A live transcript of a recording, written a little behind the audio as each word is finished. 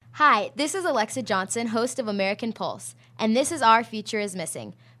Hi, this is Alexa Johnson, host of American Pulse, and this is Our Future is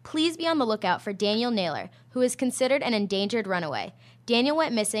Missing. Please be on the lookout for Daniel Naylor, who is considered an endangered runaway. Daniel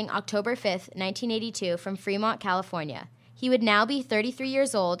went missing October 5th, 1982 from Fremont, California. He would now be 33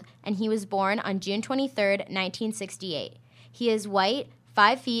 years old, and he was born on June 23rd, 1968. He is white,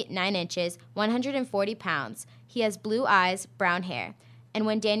 5 feet 9 inches, 140 pounds. He has blue eyes, brown hair. And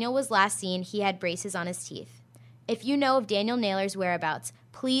when Daniel was last seen, he had braces on his teeth. If you know of Daniel Naylor's whereabouts,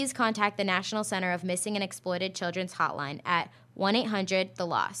 please contact the National Center of Missing and Exploited Children's Hotline at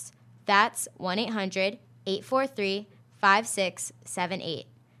 1-800-THE-LOST. That's 1-800-843-5678.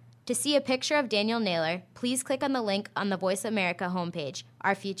 To see a picture of Daniel Naylor, please click on the link on the Voice America homepage,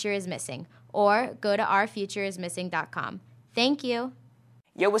 Our Future is Missing, or go to ourfutureismissing.com. Thank you.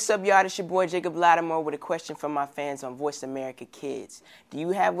 Yo, what's up, y'all? It's your boy Jacob Lattimore with a question from my fans on Voice America Kids. Do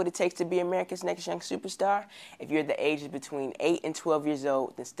you have what it takes to be America's next young superstar? If you're the ages between 8 and 12 years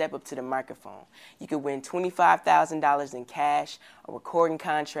old, then step up to the microphone. You could win $25,000 in cash, a recording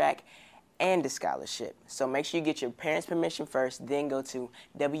contract, and a scholarship. So make sure you get your parents' permission first, then go to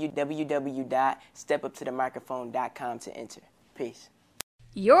www.stepuptothemicrophone.com to enter. Peace.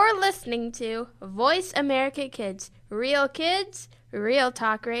 You're listening to Voice America Kids, real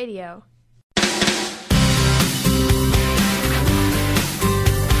talk radio.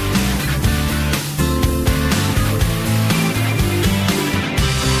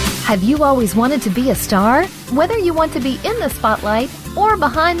 Have you always wanted to be a star? Whether you want to be in the spotlight or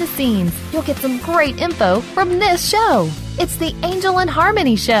behind the scenes, you'll get some great info from this show. It's the Angel and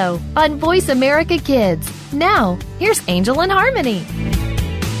Harmony Show on Voice America Kids. Now, here's Angel and Harmony.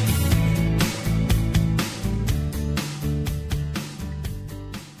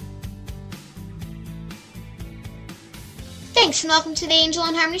 Thanks, and welcome to the Angel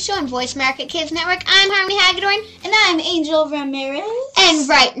and Harmony Show on Voice America Kids Network. I'm Harmony Hagedorn. And I'm Angel Ramirez. And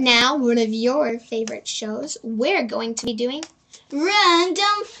right now, one of your favorite shows, we're going to be doing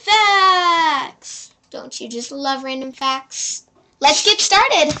Random Facts. Don't you just love random facts? Let's get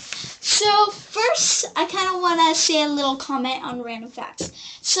started. So first, I kind of want to say a little comment on random facts.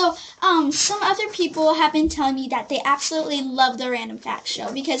 So, some other people have been telling me that they absolutely love the Random Facts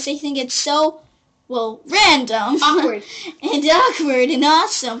show because they think it's so random, awkward and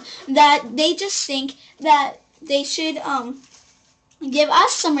awesome that they just think that they should give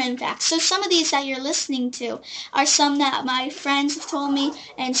us some random facts. So some of these that you're listening to are some that my friends have told me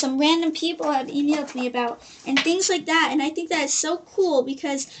and some random people have emailed me about and things like that. And I think that is so cool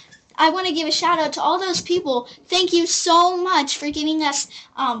because I want to give a shout out to all those people. Thank you so much for giving us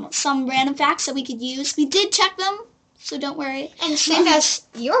some random facts that we could use. We did check them, so don't worry. And send us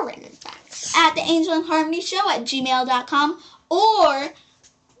your random facts at the Angel and Harmony Show at gmail.com or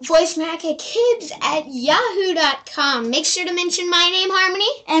Voice America Kids at yahoo.com. Make sure to mention my name, Harmony.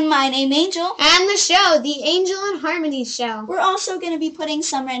 And my name, Angel. And the show, the Angel and Harmony Show. We're also going to be putting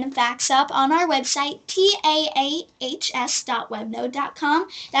some random facts up on our website, taahs.webnode.com.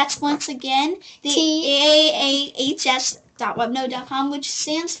 That's once again, the taahs.webnode.com, which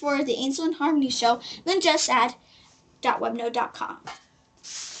stands for the Angel and Harmony Show. Then just add .webnode.com.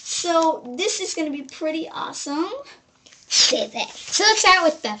 So this is going to be pretty awesome. So let's start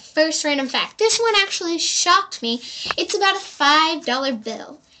with the first random fact. This one actually shocked me. It's about a $5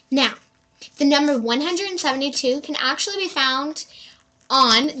 bill. Now, the number 172 can actually be found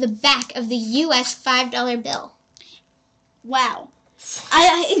on the back of the U.S. $5 bill. Wow.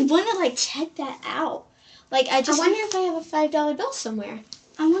 I want to, check that out. I wonder if I have a $5 bill somewhere.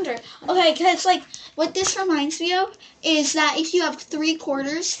 I wonder. Okay, because, what this reminds me of is that if you have 3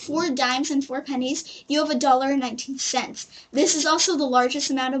 quarters, 4 dimes, and 4 pennies, you have $1.19. This is also the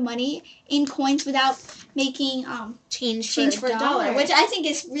largest amount of money in coins without making change for a dollar, which I think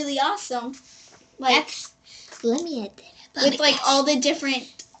is really awesome. Let me add that. With, all the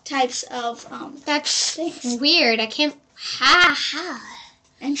different types of that's things. Weird. I can't...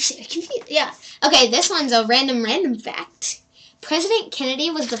 I'm so confused. Yeah. Okay, this one's a random fact. President Kennedy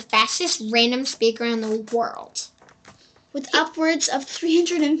was the fastest random speaker in the world. With upwards of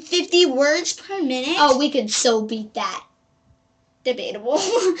 350 words per minute? Oh, we could so beat that. Debatable.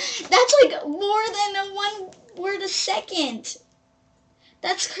 That's more than 1 word a second.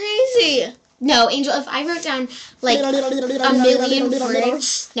 That's crazy. No, Angel, if I wrote down, a million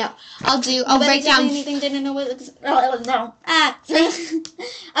words... No, I'll break down... Didn't know what... No. I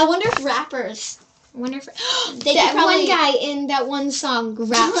wonder if rappers... Wonderful. That one guy in that one song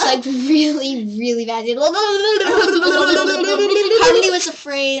raps really, really bad. Harmony was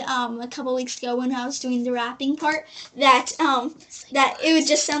afraid a couple weeks ago when I was doing the rapping part that it would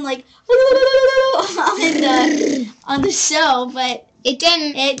just sound like on the show, but It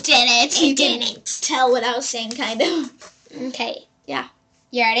didn't. It didn't. It didn't. Tell what I was saying, kind of. Okay. Yeah.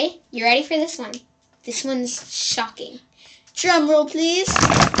 You ready? You ready for this one? This one's shocking. Drum roll, please.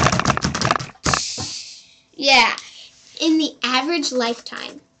 Yeah. In the average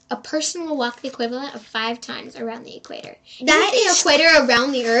lifetime, a person will walk the equivalent of 5 times around the equator. That Isn't the equator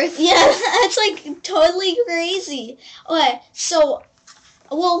around the Earth? Yeah, that's like totally crazy. Okay, so,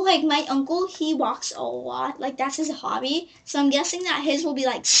 well, like my uncle, he walks a lot. Like that's his hobby. So I'm guessing that his will be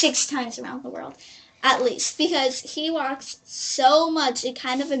like 6 times around the world, at least, because he walks so much. It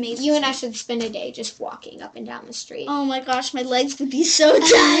kind of amazes You and me. I should spend a day just walking up and down the street. Oh my gosh, my legs would be so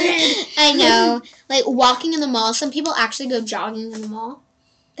tired. I know. Like walking in the mall. Some people actually go jogging in the mall.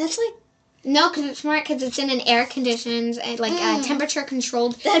 That's like, No, because it's smart, because it's in an air-conditioned, and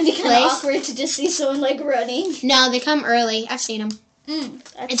temperature-controlled that'd be kind place. of awkward to just see someone like running. No, they come early. I've seen them.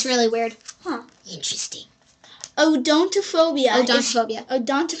 That's, It's really weird. huh. Interesting. Odontophobia.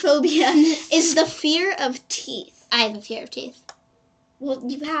 Odontophobia. Is the fear of teeth. I have a fear of teeth. Well,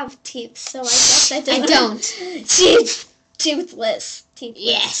 you have teeth, so I guess I don't. I don't. Toothless. Teeth.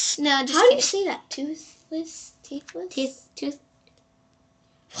 Yes. No, just How do kidding. you say that? Toothless? Teethless? Tooth.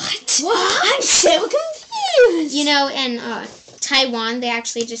 What? I'm so confused. You know, in Taiwan, they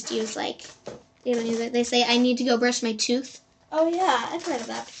actually just use, like, they don't use it. They say, I need to go brush my tooth. Oh yeah, I've heard of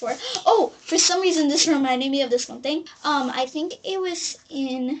that before. Oh, for some reason this reminded me of this one thing. I think it was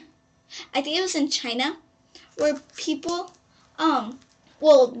in China, where people,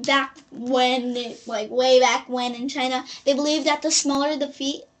 well, back when, like way back when in China, they believed that the smaller the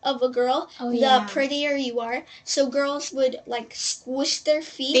feet of a girl, the prettier you are. So girls would like squish their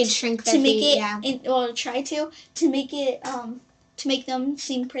feet. They'd shrink their to make feet, it, yeah. or try to make it, to make them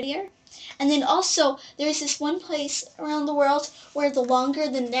seem prettier. And then also, there's this one place around the world where the longer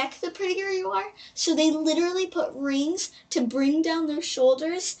the neck, the prettier you are. So they literally put rings to bring down their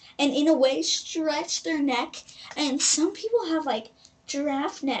shoulders and in a way stretch their neck. And some people have like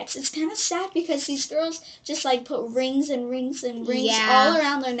giraffe necks. It's kind of sad because these girls just like put rings and rings and rings all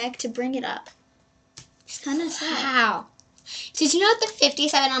around their neck to bring it up. It's kind of sad. Wow. Did you know that the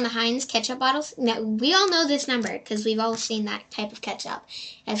 57 on the Heinz ketchup bottles? Now, we all know this number because we've all seen that type of ketchup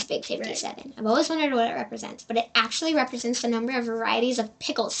as Big 57. Right. I've always wondered what it represents, but it actually represents the number of varieties of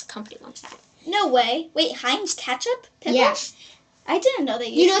pickles the company once had. No way. Wait, Heinz ketchup? Pickles? Yes. I didn't know they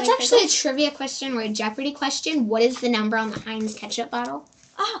used You know, it's actually pickles. a trivia question or a Jeopardy question. What is the number on the Heinz ketchup bottle?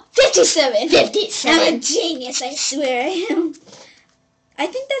 Oh, 57. 57. I'm a genius, I swear I am. I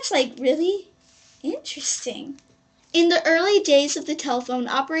think that's like really interesting. In the early days of the telephone,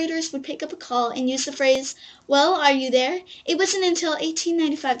 operators would pick up a call and use the phrase, "Well, are you there?" It wasn't until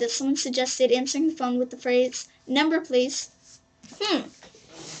 1895 that someone suggested answering the phone with the phrase, "Number, please."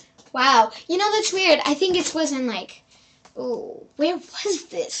 Wow. You know, that's weird. I think it was in like, where was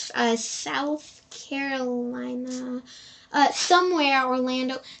this? South Carolina. Somewhere,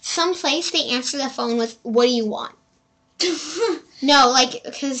 Orlando. Someplace they answer the phone with, "What do you want?" No, like,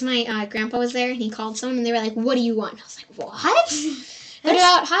 because my grandpa was there, and he called someone, and they were like, "What do you want?" I was like, "What?" What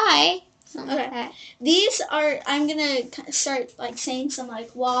about hi? Something like that. These are, I'm going to start, like, saying some,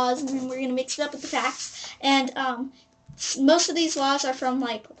 like, laws, and then we're going to mix it up with the facts. And most of these laws are from,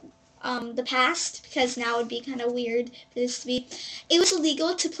 like, the past, because now it would be kind of weird for this to be. It was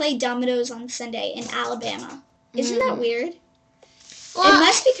illegal to play dominoes on Sunday in Alabama. Isn't that weird? Well, it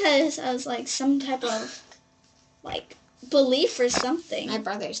must be because I was, like, some type of, like, belief or something. My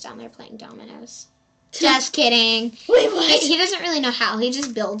brother's down there playing dominoes. Just kidding. Wait, what? He doesn't really know how. He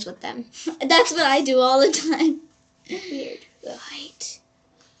just builds with them. That's what I do all the time. Weird. Right.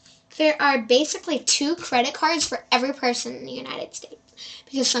 There are basically 2 credit cards for every person in the United States.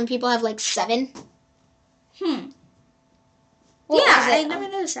 Because some people have like 7. Yeah, I never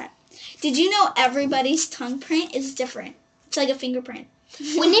noticed that. Did you know everybody's tongue print is different? It's like a fingerprint.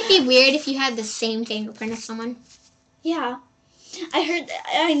 Wouldn't it be weird if you had the same fingerprint as someone? Yeah. I heard that.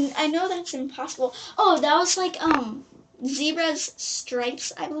 I know that's impossible. Oh, that was like zebra's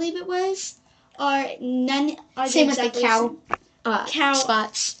stripes, I believe it was. Or none are Same with exactly the cow, cow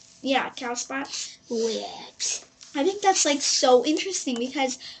spots. Yeah, cow spots. What? I think that's like so interesting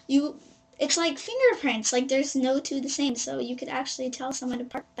because it's like fingerprints. Like there's no 2 the same, so you could actually tell someone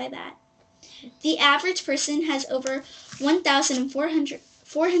apart by that. The average person has over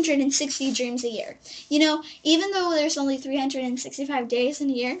 1,460 dreams a year. You know, even though there's only 365 days in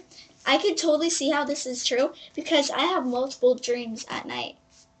a year, I could totally see how this is true because I have multiple dreams at night.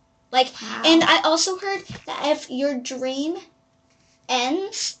 Like, wow. And I also heard that if your dream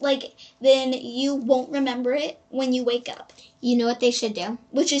ends, like, then you won't remember it when you wake up. You know what they should do?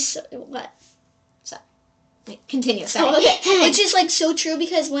 Which is what? Continue, sorry. Oh, okay. Which is, like, so true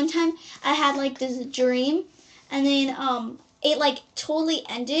because one time I had, like, this dream, and then it, like, totally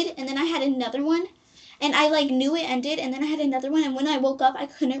ended, and then I had another one, and I, like, knew it ended, and then I had another one, and when I woke up, I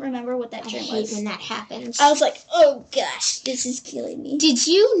couldn't remember what that dream was. I hate when that happens. I was like, oh, gosh, this is killing me. Did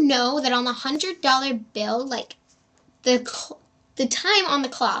you know that on the $100 bill, like, the time on the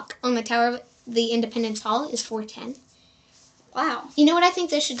clock on the Tower of the Independence Hall is 4:10? Wow. You know what I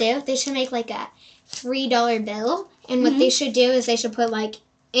think they should do? They should make, like, a $3 bill, and what they should do is they should put, like,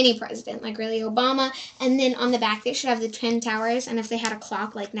 any president, like really Obama, and then on the back they should have the Twin Towers, and if they had a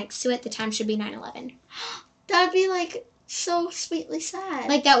clock, like, next to it, the time should be 9/11. That would be, like, so sweetly sad.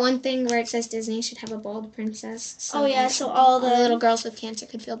 Like that one thing where it says Disney should have a bald princess. So all the little girls with cancer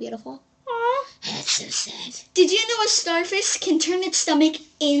could feel beautiful. Aww. That's so sad. Did you know a starfish can turn its stomach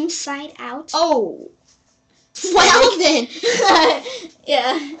inside out? Oh. Well then.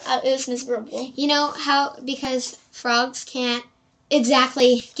 Yeah, it was miserable. You know how, because frogs can't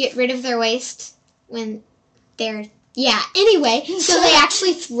exactly get rid of their waste when they're, anyway, so they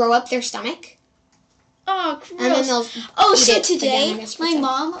actually throw up their stomach. Oh, gross. And then they'll so eat it today, again, my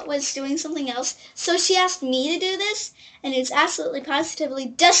mom was doing something else, so she asked me to do this, and it's absolutely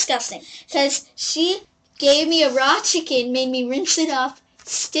positively disgusting, because she gave me a raw chicken, made me rinse it off,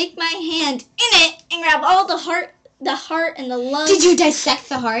 stick my hand in it, and grab all the heart and the lungs. Did you dissect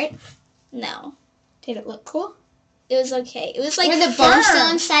the heart? No. Did it look cool? It was okay. It was like were the bones still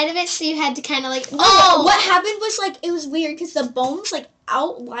inside of it, so you had to kind of like, what happened was, like, it was weird, because the bones, like,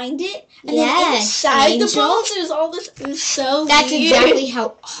 outlined it, and then inside the bones, there was all this, it was so That's weird. exactly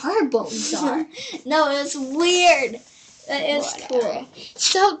how our bones are. No, it was weird. It was cool.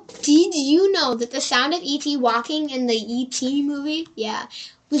 So, did you know that the sound of E.T. walking in the E.T. movie,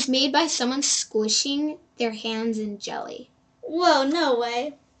 was made by someone squishing their hands in jelly? Whoa, no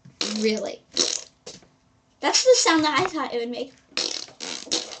way. Really? That's the sound that I thought it would make.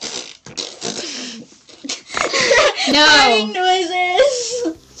 No.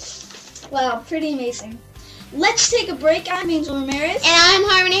 Noises. Wow, pretty amazing. Let's take a break. I'm Angel Ramirez. And I'm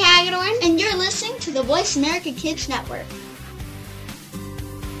Harmony Hagedorn. And you're listening to the Voice America Kids Network.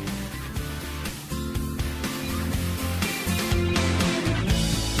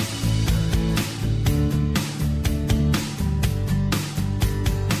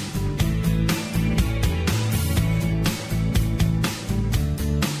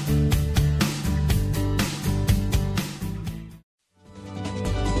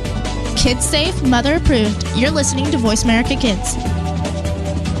 Kids safe, mother approved. You're listening to Voice America Kids.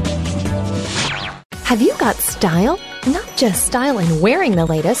 Have you got style? Not just style in wearing the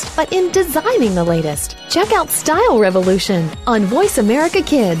latest, but in designing the latest. Check out Style Revolution on Voice America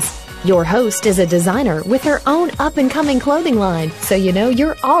Kids. Your host is a designer with her own up-and-coming clothing line, so you know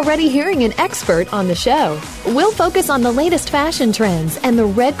you're already hearing an expert on the show. We'll focus on the latest fashion trends and the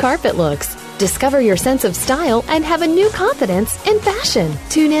red carpet looks. Discover your sense of style and have a new confidence in fashion.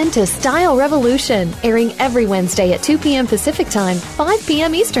 Tune in to Style Revolution, airing every Wednesday at 2 p.m. Pacific Time, 5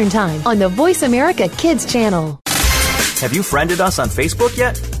 p.m. Eastern Time on the Voice America Kids channel. Have you friended us on Facebook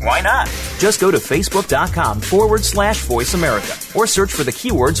yet? Why not? Just go to facebook.com/Voice America or search for the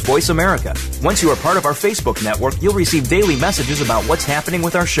keywords Voice America. Once you are part of our Facebook network, you'll receive daily messages about what's happening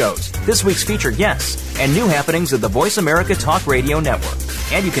with our shows, this week's featured guests, and new happenings of the Voice America Talk Radio Network.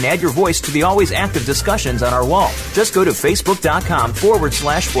 And you can add your voice to the always active discussions on our wall. Just go to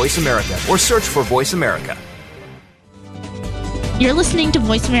facebook.com/Voice America or search for Voice America. You're listening to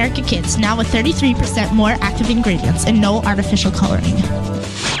Voice America Kids, now with 33% more active ingredients and no artificial coloring.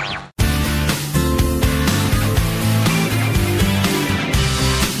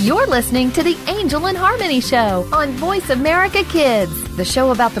 You're listening to the Angel and Harmony Show on Voice America Kids, the show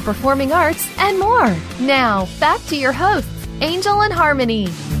about the performing arts and more. Now, back to your hosts, Angel and Harmony.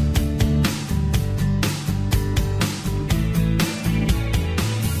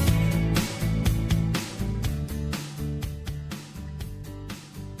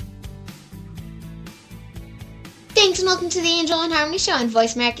 Thanks and welcome to the Angel and Harmony Show on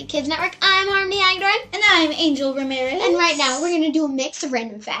Voice America Kids Network. I'm Harmony Hagedorn. And I'm Angel Ramirez. And right now we're going to do a mix of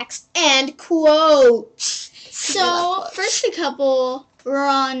random facts and quotes. So, first a couple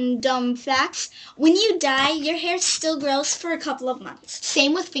random facts. When you die, your hair still grows for a couple of months.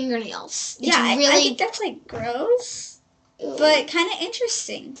 Same with fingernails. It's I really think that's, like, gross, but kind of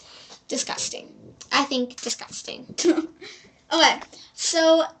interesting. disgusting. I think disgusting. Okay,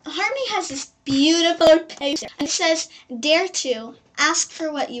 so Harmony has this beautiful picture, and it says, dare to ask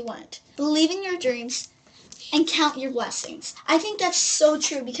for what you want, believe in your dreams, and count your blessings. I think that's so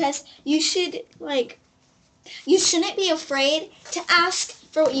true, because you shouldn't be afraid to ask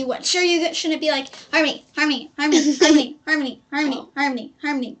for what you want. Sure, you shouldn't be like, harmony, harmony, harmony, harmony, harmony, harmony, harmony,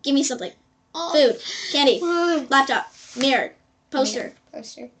 harmony. Give me something. Food, candy, laptop, mirror, poster.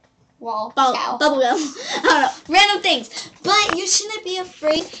 Wall, bubble gum. I don't know. Random things. But you shouldn't be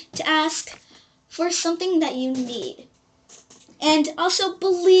afraid to ask for something that you need. And also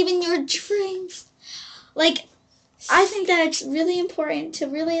believe in your dreams. Like, I think that it's really important to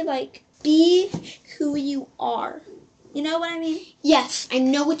really, like, be who you are. You know what I mean? Yes, I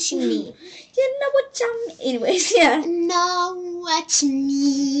know what you mean. You know what I mean. Anyways, yeah. Know what you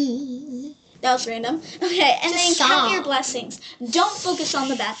mean. That was random. Okay, and then Just count your blessings. Don't focus on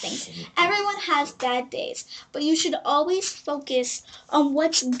the bad things. Everyone has bad days, but you should always focus on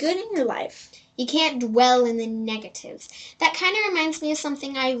what's good in your life. You can't dwell in the negatives. That kind of reminds me of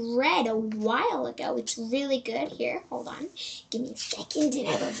something I read a while ago. It's really good. Here, hold on. Give me a second and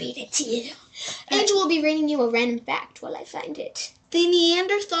I will read it to you. Angel will be reading you a random fact while I find it. The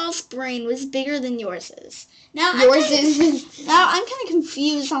Neanderthal's brain was bigger than yours is. Now, Now I'm kind of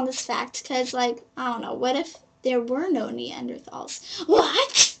confused on this fact because, like, I don't know. What if there were no Neanderthals?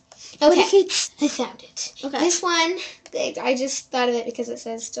 What? What Okay, if it's... I found it. Okay. This one, I just thought of it because it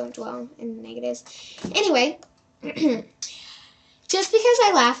says don't dwell in the negatives. Anyway, just because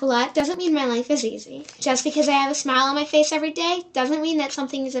I laugh a lot doesn't mean my life is easy. Just because I have a smile on my face every day doesn't mean that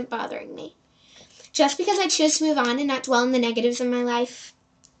something isn't bothering me. Just because I choose to move on and not dwell in the negatives in my life,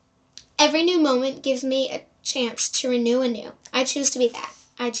 every new moment gives me a chance to renew anew. I choose to be that.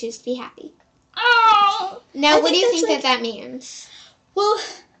 I choose to be happy. Oh! Now, I what do you that's, think that means? Well,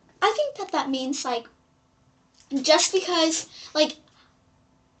 I think that means, like, just because, like,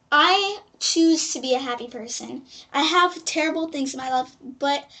 I choose to be a happy person. I have terrible things in my life,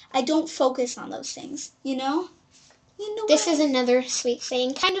 but I don't focus on those things, you know? You know This what? is another sweet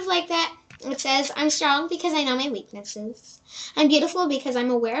saying, kind of like that. It says, I'm strong because I know my weaknesses. I'm beautiful because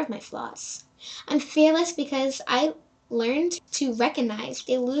I'm aware of my flaws. I'm fearless because I learned to recognize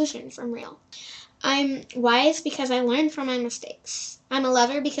the illusion from real. I'm wise because I learned from my mistakes. I'm a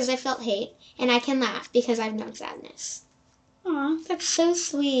lover because I felt hate, and I can laugh because I've known sadness. Aw, That's so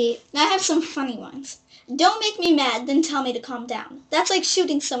sweet. now I have some funny ones. Don't make me mad, then tell me to calm down. That's like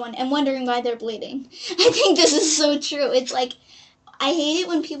shooting someone and wondering why they're bleeding. I think this is so true. It's like, I hate it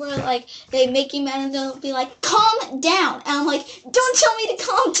when people are like, they make you mad and they'll be like, calm down. And I'm like, don't tell me to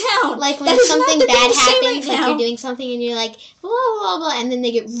calm down. Like when That is not something the thing bad to say happens, right like now. you're doing something and you're like, blah, blah, blah, and then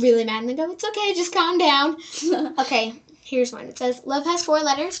they get really mad and they go, it's okay, just calm down. Okay, here's one. It says, love has 4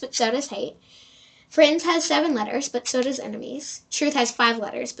 letters, but so does hate. Friends has 7 letters, but so does enemies. Truth has 5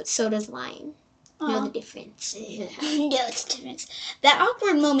 letters, but so does lying. Know the difference. Yeah, it's the difference. That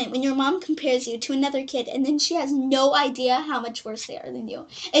awkward moment when your mom compares you to another kid and then she has no idea how much worse they are than you.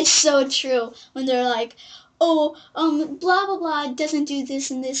 It's so true when they're like, oh, blah, blah, blah doesn't do this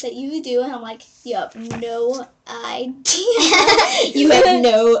and this that you do. And I'm like, you have no idea. You have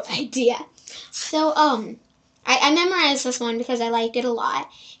no idea. So, I memorized this one because I liked it a lot.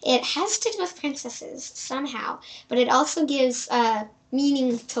 It has to do with princesses somehow, but it also gives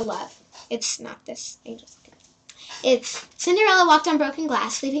meaning to love. It's not this. It's Cinderella walked on broken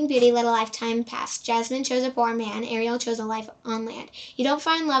glass. Sleeping Beauty let a lifetime pass. Jasmine chose a poor man. Ariel chose a life on land. You don't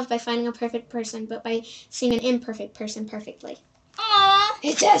find love by finding a perfect person, but by seeing an imperfect person perfectly. Aww.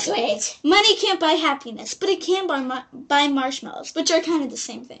 It's so sweet. Money can't buy happiness, but it can buy marshmallows, which are kind of the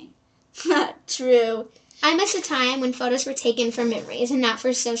same thing. True. I miss a time when photos were taken for memories and not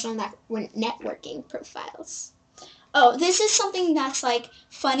for social networking profiles. Oh, this is something that's, like,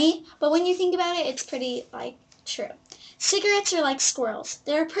 funny, but when you think about it, it's pretty, like, true. Cigarettes are like squirrels.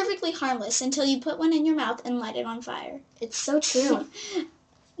 They're perfectly harmless until you put one in your mouth and light it on fire. It's so true.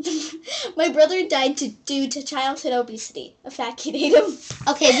 My brother died due to childhood obesity. A fat kid ate him.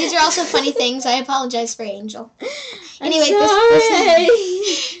 Okay, these are also funny things. I apologize for Angel. Anyway,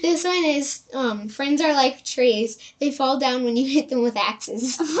 this one is, friends are like trees. They fall down when you hit them with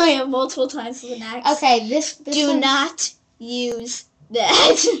axes. I have multiple times with an axe. Okay, this Do not use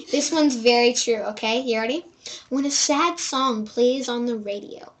that. This one's very true, okay? You ready? When a sad song plays on the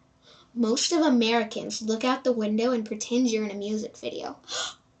radio, most of Americans look out the window and pretend you're in a music video.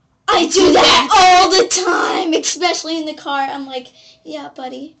 I do that all the time, especially in the car. I'm like, yeah,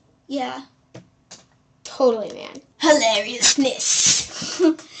 buddy, yeah. Totally, man. Hilariousness.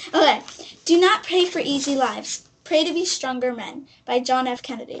 Okay. Do not pray for easy lives. Pray to be stronger men by John F.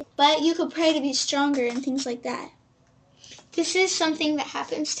 Kennedy. But you could pray to be stronger and things like that. This is something that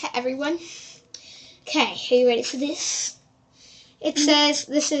happens to everyone. Okay, are you ready for this? It says,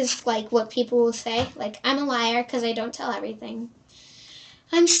 this is like what people will say. Like, I'm a liar because I don't tell everything.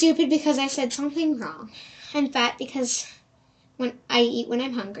 I'm stupid because I said something wrong. I'm fat because I eat when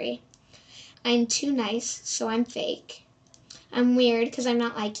I'm hungry. I'm too nice, so I'm fake. I'm weird because I'm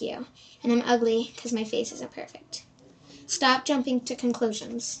not like you. And I'm ugly because my face isn't perfect. Stop jumping to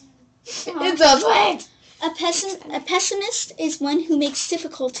conclusions. It's a fight! A pessimist is one who makes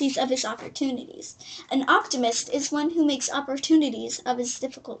difficulties of his opportunities. An optimist is one who makes opportunities of his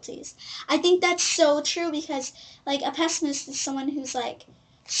difficulties. I think that's so true because, like, a pessimist is someone who's, like,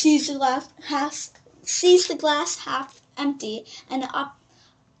 sees the glass half empty, and an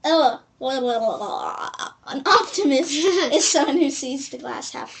optimist is someone who sees the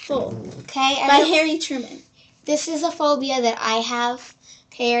glass half full. Okay, by Harry Truman. This is a phobia that I have.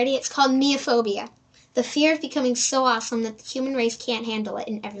 Okay, already, it's called meophobia. The fear of becoming so awesome that the human race can't handle it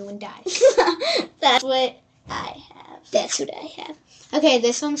and everyone dies. That's what I have. That's what I have. Okay,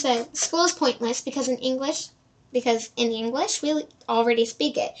 this one says, school is pointless because in English we already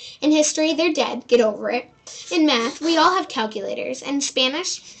speak it. In history, they're dead. Get over it. In math, we all have calculators. And in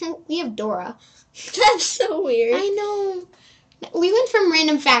Spanish, we have Dora. That's so weird. I know. We went from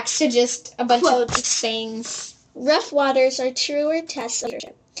random facts to just a bunch of sayings. Rough waters are truer tests of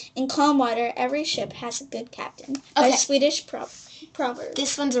leadership. In calm water, every ship has a good captain. Okay. A Swedish proverb.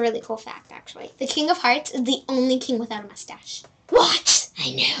 This one's a really cool fact, actually. The King of Hearts is the only king without a mustache. What?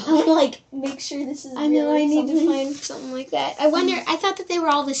 I know. I'm like, make sure this is I know, I need something. to find something like that. I thought that they were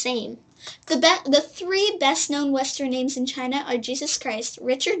all the same. The three best-known Western names in China are Jesus Christ,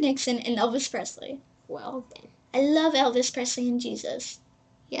 Richard Nixon, and Elvis Presley. Well, then. I love Elvis Presley and Jesus.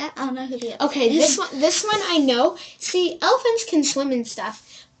 Yeah. I don't know who the other Okay, is. this one I know. See, elephants can swim and stuff.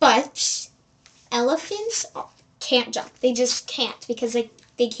 But elephants can't jump. They just can't because they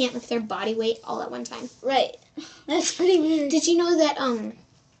can't lift their body weight all at one time. Right. That's pretty weird. Did you know that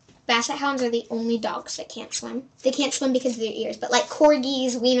basset hounds are the only dogs that can't swim? They can't swim because of their ears. But like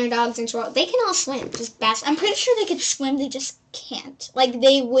corgis, wiener dogs, and chihuahuas, they can all swim. Just basset I'm pretty sure they could swim. They just can't. Like,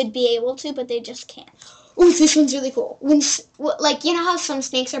 they would be able to, but they just can't. Oh, this one's really cool. You know how some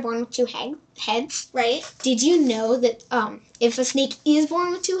snakes are born with two heads? Right. Did you know that if a snake is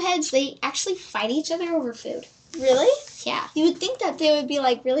born with two heads, they actually fight each other over food? Really? Yeah. You would think that they would be,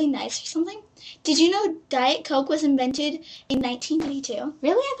 like, really nice or something. Did you know Diet Coke was invented in 1992?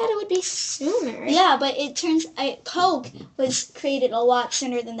 Really? I thought it would be sooner. Yeah, but it turns Coke was created a lot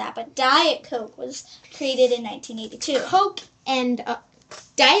sooner than that, but Diet Coke was created in 1982. Coke and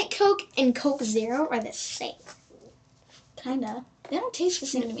Diet Coke and Coke Zero are the same. Kinda. They don't taste the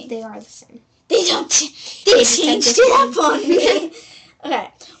same to me. They are the same. They don't. They changed it up on me. Okay.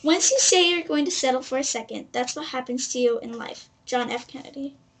 Once you say you're going to settle for a second, that's what happens to you in life. John F.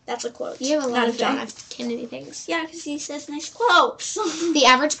 Kennedy. That's a quote. You have a lot of John F. Kennedy things. Yeah, because he says nice quotes. The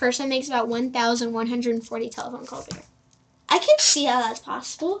average person makes about 1,140 telephone calls a year. I can see how that's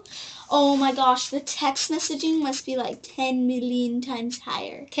possible. Oh my gosh, the text messaging must be like 10 million times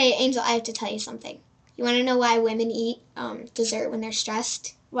higher. Okay, Angel, I have to tell you something. You want to know why women eat dessert when they're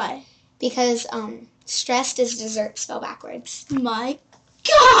stressed? Why? Because stressed is dessert spelled backwards. My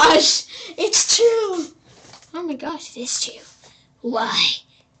gosh, it's true. Oh my gosh, it is true. Why?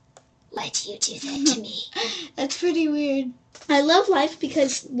 Why do you do that to me? That's pretty weird. I love life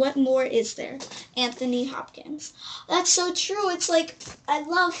because what more is there? Anthony Hopkins. That's so true. It's like, I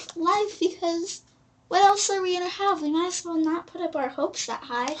love life because what else are we going to have? We might as well not put up our hopes that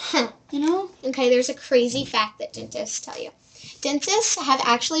high, you know? Okay, there's a crazy fact that dentists tell you. Dentists have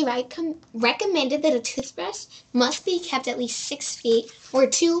actually recommended that a toothbrush must be kept at least 6 feet or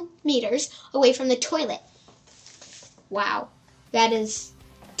 2 meters away from the toilet. Wow. That is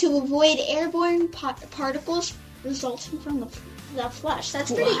to avoid airborne particles resulting from the flush.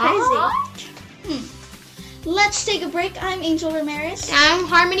 That's pretty crazy. Let's take a break. I'm Angel Ramirez. I'm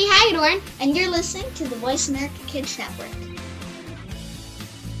Harmony Hagedorn. And you're listening to the Voice America Kids Network.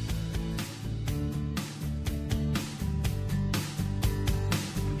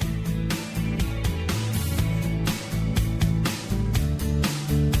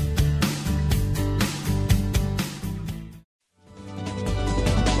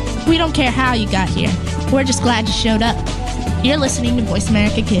 We don't care how you got here. We're just glad you showed up. You're listening to Voice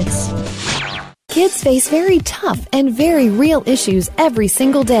America Kids. Kids face very tough and very real issues every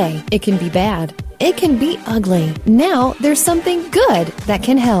single day. It can be bad. It can be ugly. Now there's something good that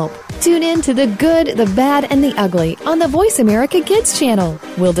can help. Tune in to The Good, the Bad, and the Ugly on the Voice America Kids channel.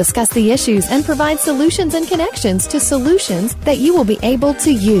 We'll discuss the issues and provide solutions and connections to solutions that you will be able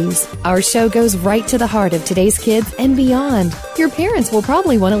to use. Our show goes right to the heart of today's kids and beyond. Your parents will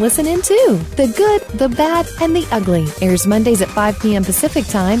probably want to listen in too. The Good, the Bad, and the Ugly airs Mondays at 5 p.m. Pacific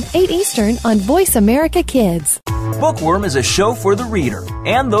Time, 8 Eastern on Voice America Kids. Bookworm is a show for the reader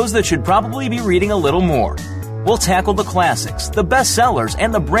and those that should probably be reading a little more. We'll tackle the classics, the bestsellers,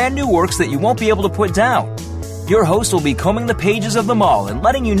 and the brand new works that you won't be able to put down. Your host will be combing the pages of them all and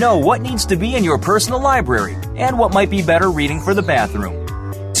letting you know what needs to be in your personal library and what might be better reading for the bathroom.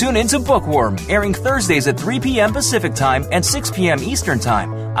 Tune into Bookworm, airing Thursdays at 3 p.m. Pacific Time and 6 p.m. Eastern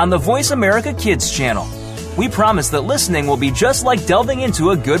Time on the Voice America Kids channel. We promise that listening will be just like delving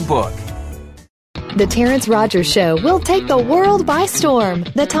into a good book. The Terrence Rogers Show will take the world by storm.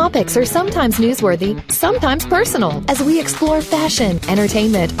 The topics are sometimes newsworthy, sometimes personal, as we explore fashion,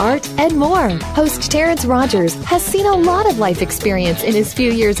 entertainment, art, and more. Host Terrence Rogers has seen a lot of life experience in his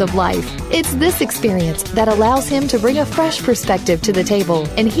few years of life. It's this experience that allows him to bring a fresh perspective to the table,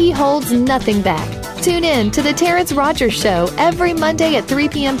 and he holds nothing back. Tune in to The Terrence Rogers Show every Monday at 3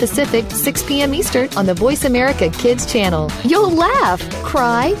 p.m. Pacific, 6 p.m. Eastern on the Voice America Kids channel. You'll laugh,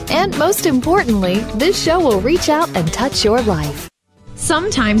 cry, and most importantly, this show will reach out and touch your life.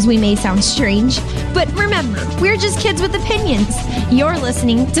 Sometimes we may sound strange, but remember, we're just kids with opinions. You're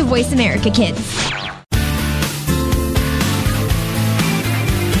listening to Voice America Kids.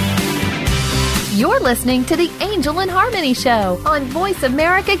 You're listening to the Angel and Harmony Show on Voice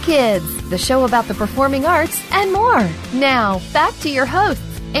America Kids, the show about the performing arts and more. Now, back to your hosts,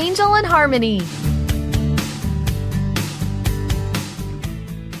 Angel and Harmony.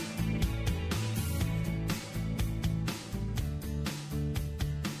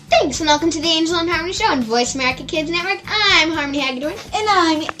 Thanks, and welcome to the Angel and Harmony Show on Voice America Kids Network. I'm Harmony Hagedorn. And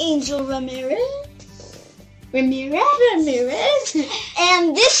I'm Angel Ramirez.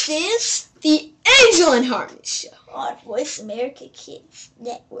 And this is The Angel and Harmony Show on Voice America Kids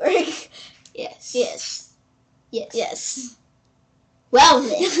Network. Yes. Well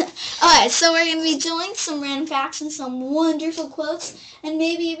then. Alright, so we're going to be doing some random facts and some wonderful quotes, and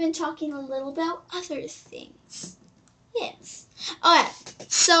maybe even talking a little about other things. Yes. Alright,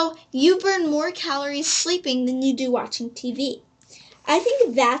 so you burn more calories sleeping than you do watching TV. I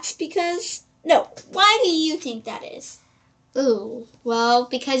think that's because... No, why do you think that is? Ooh, well,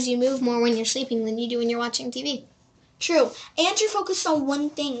 because you move more when you're sleeping than you do when you're watching TV. True, and you're focused on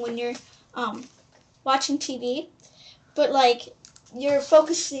one thing when you're watching TV, but you're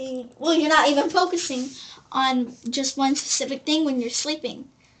not even focusing on just one specific thing when you're sleeping.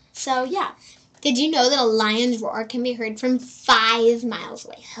 So, yeah. Did you know that a lion's roar can be heard from 5 miles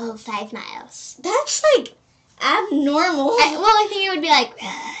away? Oh, 5 miles. That's, abnormal. I think it would be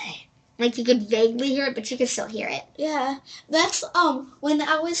like you could vaguely hear it, but you could still hear it. Yeah. That's, when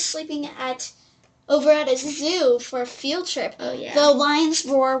I was sleeping over at a zoo for a field trip. Oh, yeah. The lion's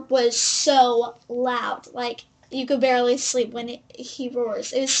roar was so loud. You could barely sleep when he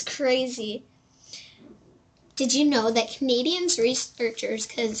roars. It was crazy. Did you know that Canadians researchers,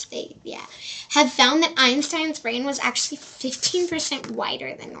 have found that Einstein's brain was actually 15%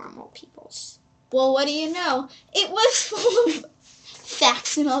 wider than normal people's? Well, what do you know? It was full of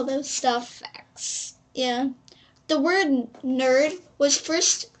facts and all those stuff. Facts. Yeah. The word nerd was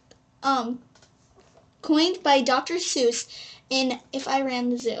first coined by Dr. Seuss in If I Ran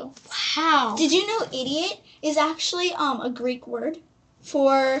the Zoo. Wow. Did you know idiot is actually a Greek word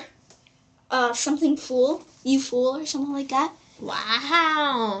for something fool? You fool or something like that.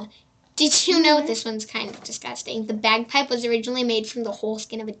 Wow. Did you know this one's kind of disgusting? The bagpipe was originally made from the whole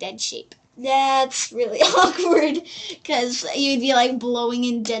skin of a dead sheep. That's really awkward, because you'd be blowing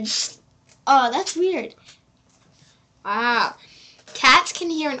in dead... Oh, that's weird. Wow. Cats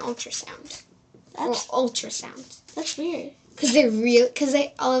can hear an ultrasound. Ultrasound. That's weird. Because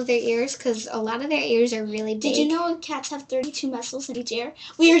all of their ears, because a lot of their ears are really big. Did you know cats have 32 muscles in each ear?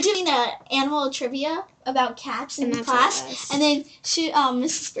 We were doing animal trivia about cats in class, and then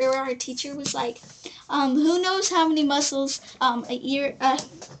Mrs. Brewer, our teacher, was like, who knows how many muscles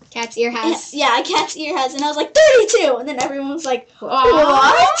cat's ear has? Yeah, a cat's ear has, and I was like, 32! And then everyone was like, what?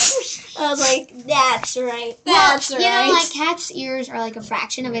 I was like, that's right. That's right. You know, cat's ears are a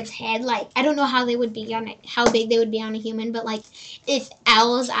fraction of its head. I don't know how they would be how big they would be on a human, but if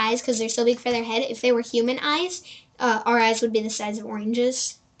owls' eyes, because they're so big for their head, if they were human eyes, our eyes would be the size of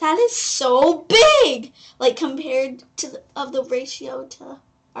oranges. That is so big, compared to the ratio to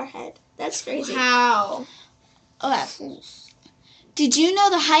our head. That's crazy. Wow. Okay. Did you know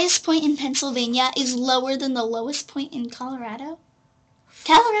the highest point in Pennsylvania is lower than the lowest point in Colorado?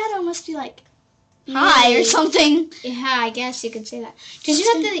 Colorado must be high or something. Yeah, I guess you could say that. Did you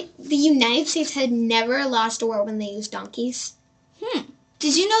know that the United States had never lost a war when they used donkeys?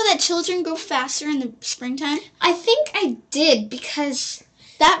 Did you know that children grow faster in the springtime? I think I did, because...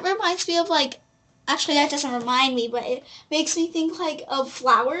 That reminds me of, actually, that doesn't remind me, but it makes me think, of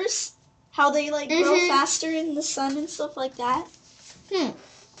flowers. How they, grow faster in the sun and stuff like that.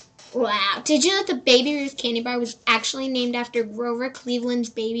 Wow. Did you know that the Baby Ruth candy bar was actually named after Grover Cleveland's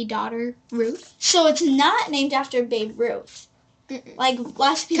baby daughter, Ruth? So it's not named after Babe Ruth. Mm-mm. Like,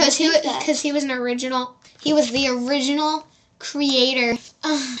 lots of people think that. Because he was the original creator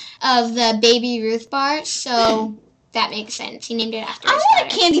of the Baby Ruth bar, so that makes sense. He named it after his I want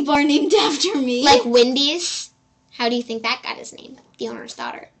daughter. a candy bar named after me. Like Wendy's. How do you think that got his name? The owner's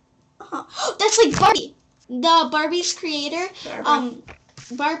daughter. That's like Barbie. The Barbie's creator, Barbara.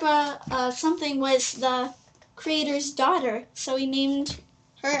 Barbara something was the creator's daughter, so he named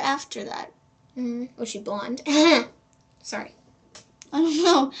her after that. Mm-hmm. Was she blonde? Sorry. I don't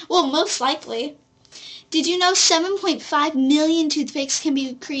know. Well, most likely. Did you know 7.5 million toothpicks can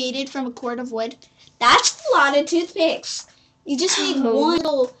be created from a cord of wood? That's a lot of toothpicks. You just need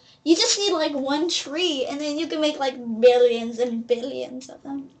you just need like one tree, and then you can make like billions and billions of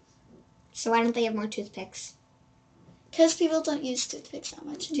them. So why don't they have more toothpicks? Because people don't use toothpicks that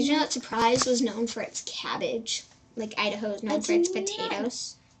much. Did you know that Surprise was known for its cabbage? Like Idaho is known for its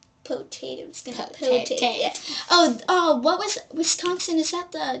potatoes. Potatoes. Potato. Yeah. Oh, what was Wisconsin? Is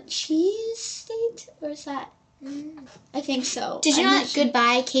that the cheese state? Or is that? I think so. Did you know that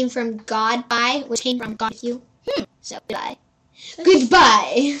goodbye came from God bye, which came from God with you? So goodbye.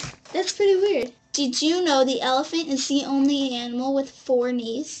 Goodbye. That's pretty weird. Did you know the elephant is the only animal with 4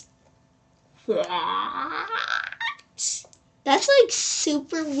 knees? That's like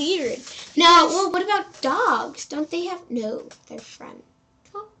super weird. No, well, what about dogs? Don't they have... No, they're front.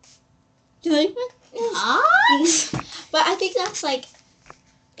 Do you like that? But I think that's like...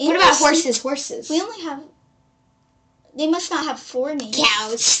 What about horses? Horses. We only have... They must not have 4 knees.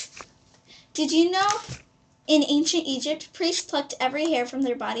 Cows. Did you know in ancient Egypt, priests plucked every hair from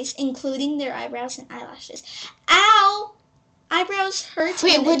their bodies, including their eyebrows and eyelashes? Ow! Eyebrows hurt.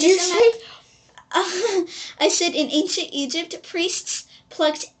 Wait, what did you say? I said in ancient Egypt, priests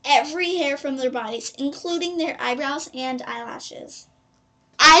plucked every hair from their bodies, including their eyebrows and eyelashes.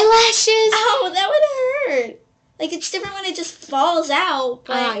 Eyelashes? Ow, that would hurt. Like, it's different when it just falls out.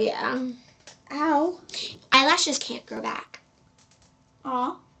 Oh, yeah. Ow. Eyelashes can't grow back.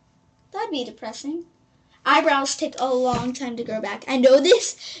 Aw. That'd be depressing. Eyebrows take a long time to grow back. I know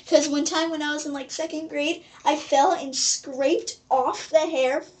this because one time when I was in like 2nd grade, I fell and scraped off the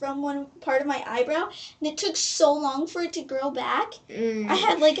hair from one part of my eyebrow, and it took so long for it to grow back. I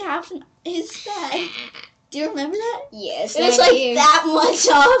had like half his back. Do you remember that? Yes. It was like that much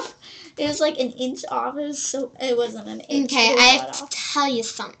off. It was like an inch off. It wasn't an inch. Okay, I have to tell you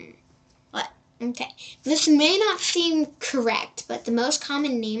something. What? Okay. This may not seem correct, but the most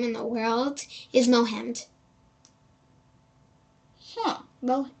common name in the world is Mohammed. Huh.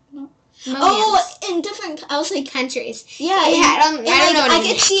 Mohammed. Oh, in different, I was like, countries. Yeah, I don't know what I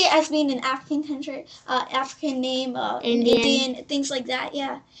could see it as being an African country, African name, Indian, things like that,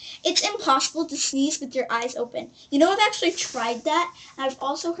 yeah. It's impossible to sneeze with your eyes open. You know, I've actually tried that. I've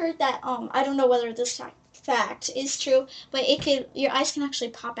also heard that, I don't know whether this fact is true, but your eyes can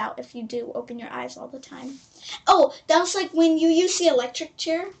actually pop out if you do open your eyes all the time. Oh, that was like when you use the electric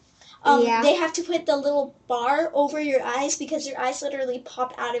chair. They have to put the little bar over your eyes because your eyes literally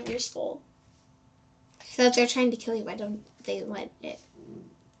pop out of your skull. So if they're trying to kill you, why don't they let it?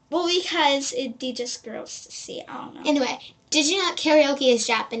 Well, because it'd be just gross to see. I don't know. Anyway, did you know that karaoke is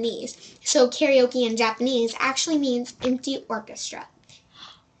Japanese? So karaoke in Japanese actually means empty orchestra.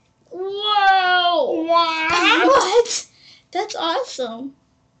 Whoa! What? That's awesome.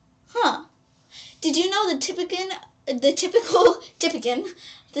 Huh. Did you know the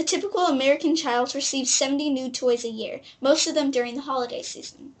typical American child receives 70 new toys a year, most of them during the holiday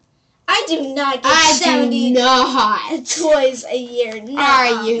season. I do not get 70 toys a year. No.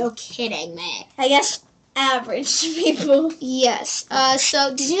 Are you kidding me? I guess average people. Yes.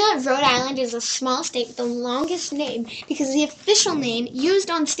 So did you know that Rhode Island is a small state with the longest name because the official name used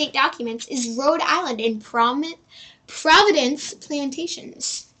on state documents is Rhode Island in Providence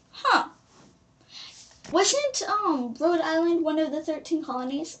Plantations. Huh. Wasn't Rhode Island one of the 13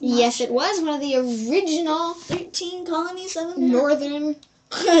 colonies? Yes, it was one of the original 13 colonies of America.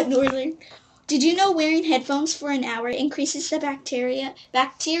 Northern. Did you know wearing headphones for an hour increases the bacteria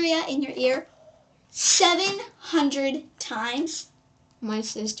in your ear 700 times? My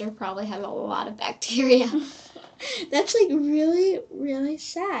sister probably has a lot of bacteria. That's like really, really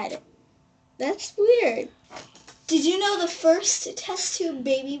sad. That's weird. Did you know the first test tube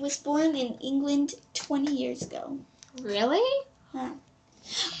baby was born in England 20 years ago? Really? Huh.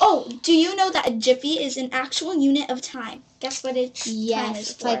 Oh, do you know that a jiffy is an actual unit of time? Guess what its time is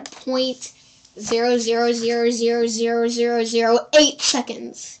it's for? like 0.0000008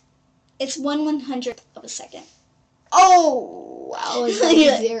 seconds. It's 1/100th of a second. Oh, I was like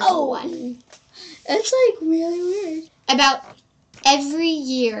You're like, 0, oh. 1. It's like really weird. About every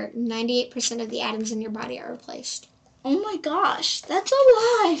year, 98% of the atoms in your body are replaced. Oh my gosh, that's a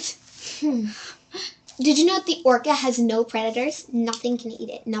lot. Did you know that the orca has no predators? Nothing can eat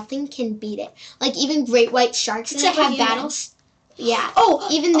it. Nothing can beat it. Like even great white sharks Except that for have humans. battles. Yeah. Oh,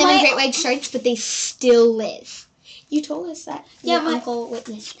 even them and great white sharks, but they still live. You told us that. Yeah, Your my uncle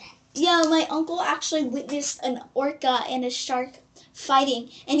witnessed that. Yeah, my uncle actually witnessed an orca and a shark fighting,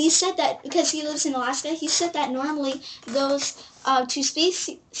 and he said that because he lives in Alaska, he said that normally those two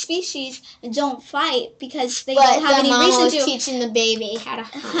species don't fight because they don't have any reason But the mama was to teaching the baby how to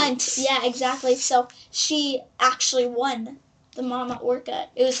hunt. Yeah, exactly. So she actually won, the mama orca.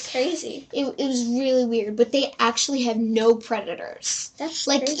 It was crazy. It was really weird, but they actually have no predators. That's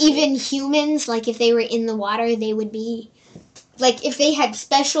like crazy. Even humans, like if they were in the water, they would be like if they had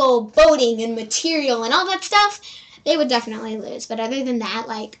special boating and material and all that stuff, they would definitely lose. But other than that,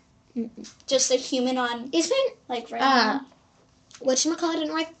 like just a human on isn't like right now. Whatchamacallit in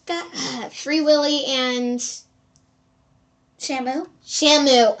Orca? Free Willy and Shamu.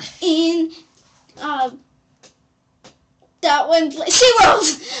 In that one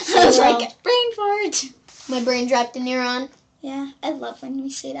SeaWorld. I was like, brain fart. My brain dropped a neuron. Yeah, I love when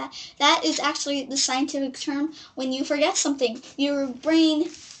we say that. That is actually the scientific term when you forget something. Your brain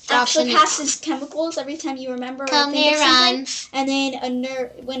actually passes chemicals every time you remember or think of something. And then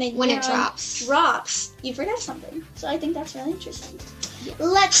when it drops, you forget something. So I think that's really interesting. Yeah.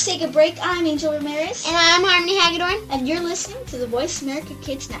 Let's take a break. I'm Angel Ramirez. And I'm Harmony Hagedorn. And you're listening to the Voice America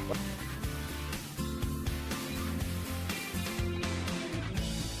Kids Network.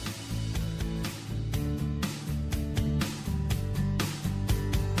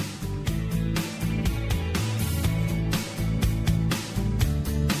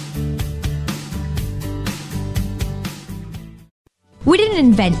 We didn't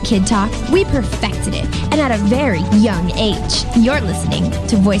invent Kid Talk, we perfected it, and at a very young age. You're listening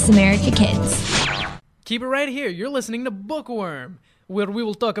to Voice America Kids. Keep it right here. You're listening to Bookworm, where we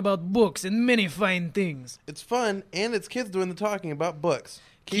will talk about books and many fine things. It's fun, and it's kids doing the talking about books.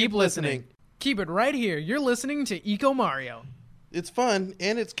 Keep listening. Keep it right here. You're listening to Eco Mario. It's fun,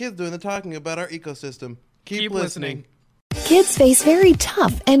 and it's kids doing the talking about our ecosystem. Keep listening. Kids face very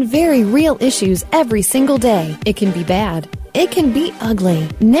tough and very real issues every single day. It can be bad. It can be ugly.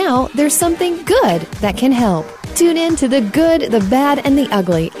 Now there's something good that can help. Tune in to The Good, the Bad, and the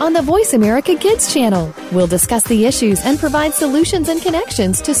Ugly on the Voice America Kids channel. We'll discuss the issues and provide solutions and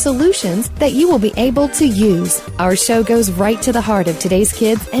connections to solutions that you will be able to use. Our show goes right to the heart of today's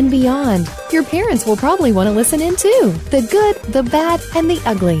kids and beyond. Your parents will probably want to listen in too. The Good, the Bad, and the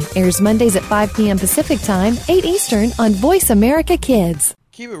Ugly airs Mondays at 5 p.m. Pacific Time, 8 Eastern on Voice America Kids.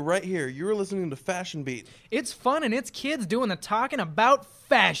 Keep it right here. You're listening to Fashion Beat. It's fun and it's kids doing the talking about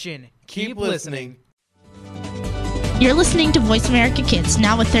fashion. Keep listening. You're listening to Voice America Kids,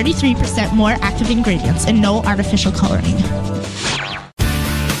 now with 33% more active ingredients and no artificial coloring.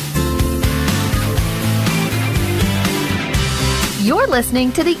 You're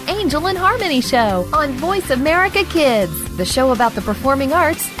listening to the Angel and Harmony Show on Voice America Kids, the show about the performing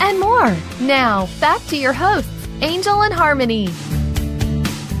arts and more. Now, back to your hosts, Angel and Harmony.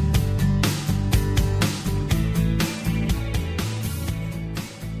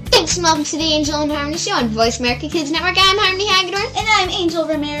 Thanks and welcome to the Angel and Harmony Show on Voice America Kids Network. I'm Harmony Hagedorn. And I'm Angel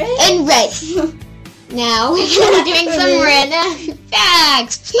Ramirez. And right now we're going to be doing some random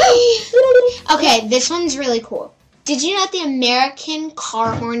facts. Okay, this one's really cool. Did you know that the American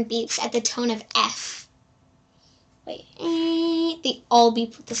car horn beeps at the tone of F? Wait, they all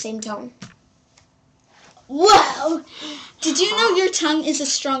beep with the same tone. Wow! Did you know your tongue is the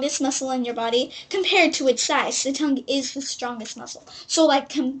strongest muscle in your body? Compared to its size, the tongue is the strongest muscle. So, like,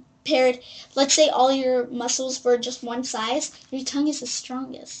 compared, let's say all your muscles were just one size, your tongue is the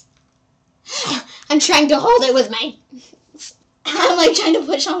strongest. I'm trying to hold it with my... I'm, like, trying to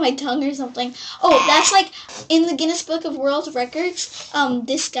push on my tongue or something. Oh, that's, like, in the Guinness Book of World Records,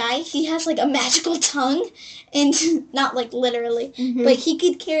 this guy, he has, like, a magical tongue. And not, like, literally. But he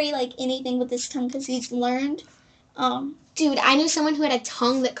could carry, like, anything with his tongue because he's learned. Dude, I knew someone who had a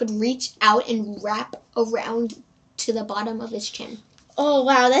tongue that could reach out and wrap around to the bottom of his chin. Oh,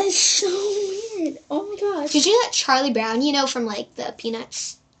 wow, that is so weird. Oh, my gosh. Did you know that Charlie Brown, you know, from, like, the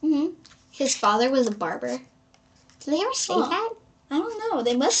Peanuts? Mm-hmm. His father was a barber. Did they ever say that? I don't know.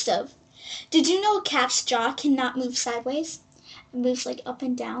 They must have. Did you know a cat's jaw cannot move sideways? It moves, like, up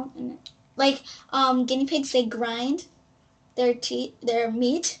and down. And like, guinea pigs, they grind their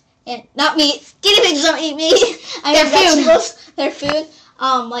meat. And not meat. Guinea pigs don't eat meat. I mean vegetables. Their food,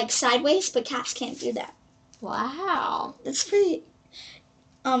 like, sideways, but cats can't do that. Wow. That's pretty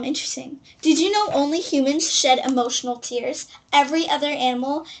interesting. Did you know only humans shed emotional tears? Every other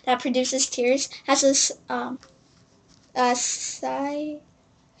animal that produces tears has this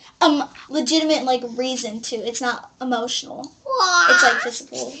legitimate like reason to. It's not emotional. Wow. It's like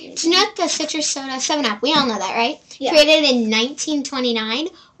physical reason. Do you know the citrus soda 7-Up? We all know that, right? Yeah. Created in 1929.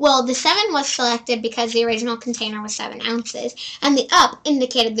 Well, the 7 was selected because the original container was 7 ounces, and the up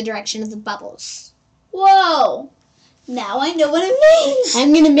indicated the direction of the bubbles. Whoa! Now I know what it means.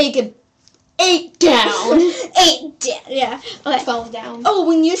 I'm gonna make it 8 down. 8 down. Yeah. Okay. 12 down. Oh,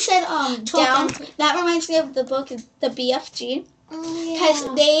 when you said down. that reminds me of the book The BFG. Oh, Because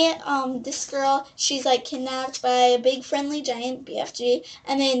yeah. they, this girl, she's like kidnapped by a big friendly giant BFG,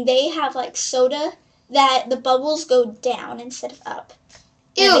 and then they have like soda that the bubbles go down instead of up.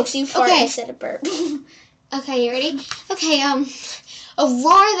 Ew. It makes you fart Okay. instead of burp. Okay, you ready? Okay, a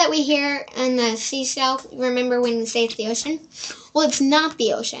roar that we hear in the seashell, remember when we say it's the ocean? Well, it's not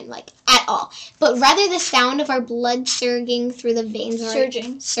the ocean, like, at all. But rather the sound of our blood surging through the veins of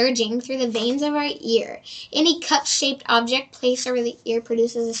surging through the veins of our ear. Any cup-shaped object placed over the ear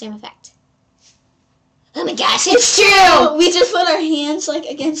produces the same effect. Oh my gosh, it's true! We just put our hands, like,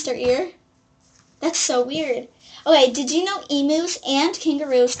 against our ear. That's so weird. Okay, did you know emus and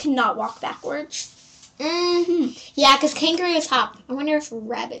kangaroos cannot walk backwards? Mm-hmm. Yeah, because kangaroos hop. I wonder if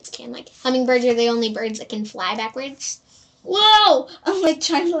rabbits can. Like, hummingbirds are the only birds that can fly backwards. Whoa! I'm, like,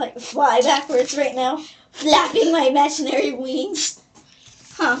 trying to, like, fly backwards right now. Flapping my imaginary wings.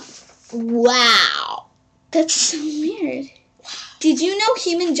 Huh. Wow. That's so weird. Did you know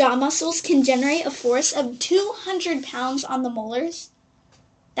human jaw muscles can generate a force of 200 pounds on the molars?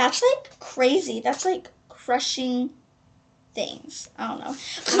 That's, like, crazy. That's, like, crushing things. I don't know.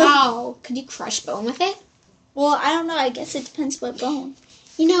 Wow. Could you crush bone with it? Well, I don't know. I guess it depends what bone.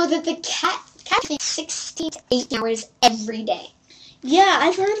 You know that the cat takes 16 to 18 hours every day. Yeah,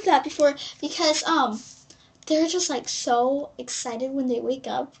 I've heard of that before because they're just like so excited when they wake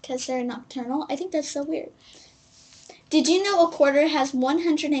up because they're nocturnal. I think that's so weird. Did you know a quarter has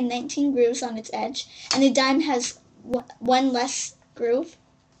 119 grooves on its edge and a dime has one less groove?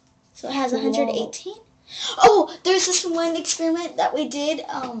 So it has 118? Oh, there's this one experiment that we did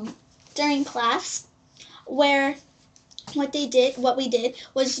during class where what we did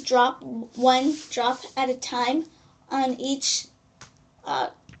was drop one drop at a time on each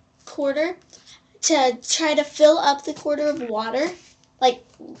quarter to try to fill up the quarter of water. Like,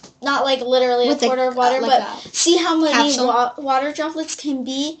 not like literally a quarter of water, like but see how many capsule? water droplets can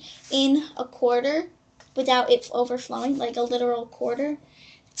be in a quarter without it overflowing, like a literal quarter.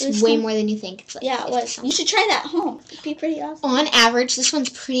 It's way more than you think. It's like yeah, it was. You should try that at home. It'd be pretty awesome. On average, this one's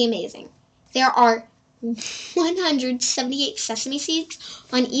pretty amazing. There are 178 sesame seeds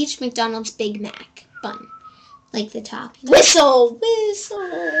on each McDonald's Big Mac bun. Like the top. You know? Whistle!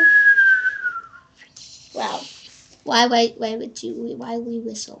 Whistle! Wow. Why we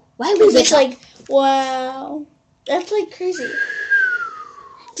whistle? Why we whistle? It's like, wow. That's like crazy.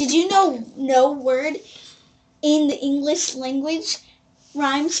 Did you know no word in the English language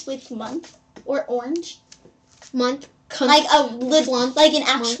rhymes with month or orange? Month? Like like an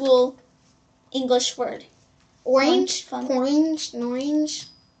actual English word. Orange? Orange. Orange?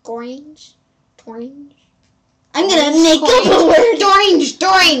 I'm gonna make up a word. Orange.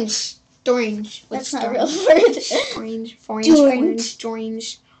 That's not a real word.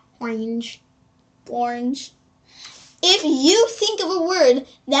 Orange. If you think of a word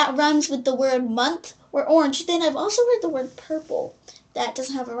that rhymes with the word month or orange, then I've also heard the word purple. That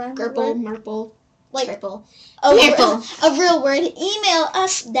doesn't have a rhyme. Purple, like triple. A real word. Email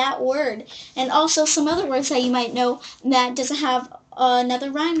us that word. And also some other words that you might know that doesn't have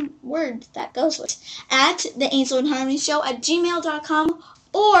another rhyme word that goes with. At the Angel and Harmony Show at gmail.com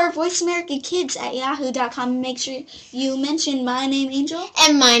or voiceamericakids@yahoo.com. Make sure you mention my name, Angel.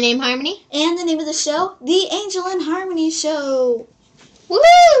 And my name, Harmony. And the name of the show, The Angel and Harmony Show.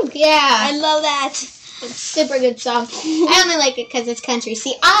 Woo! Yeah. I love that. It's a super good song. I only like it because it's country.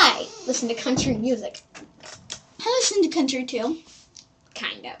 See, I listen to country music. I listen to country too.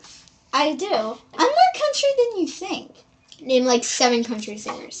 Kind of. I do. I'm more country than you think. Name like 7 country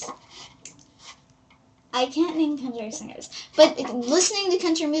singers. I can't name country singers. But listening to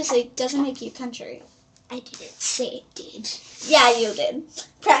country music doesn't make you country. I didn't say it did. Yeah, you did.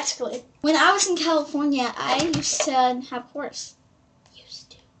 Practically. When I was in California, I used to have horse. Used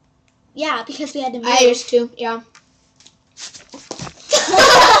to? Yeah, because we had to move. I used to, yeah.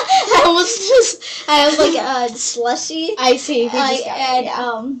 I was like a slushy. I see. It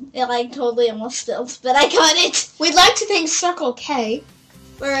like totally almost spilled, but I got it. We'd like to thank Circle K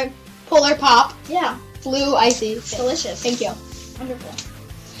for Polar Pop. Yeah. Blue icy. It's delicious. Thank you. Wonderful.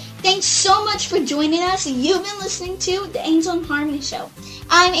 Thanks so much for joining us. You've been listening to the Angel and Harmony Show.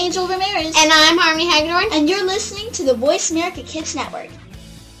 I'm Angel Ramirez. And I'm Harmony Hagedorn. And you're listening to the Voice America Kids Network.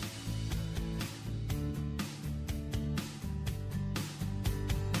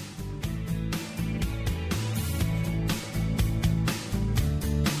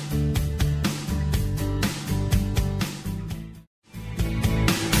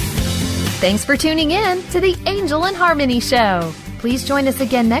 Thanks for tuning in to the Angel and Harmony Show. Please join us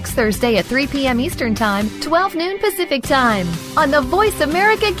again next Thursday at 3 p.m. Eastern Time, 12 noon Pacific Time on the Voice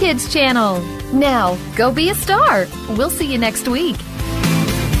America Kids channel. Now, go be a star. We'll see you next week.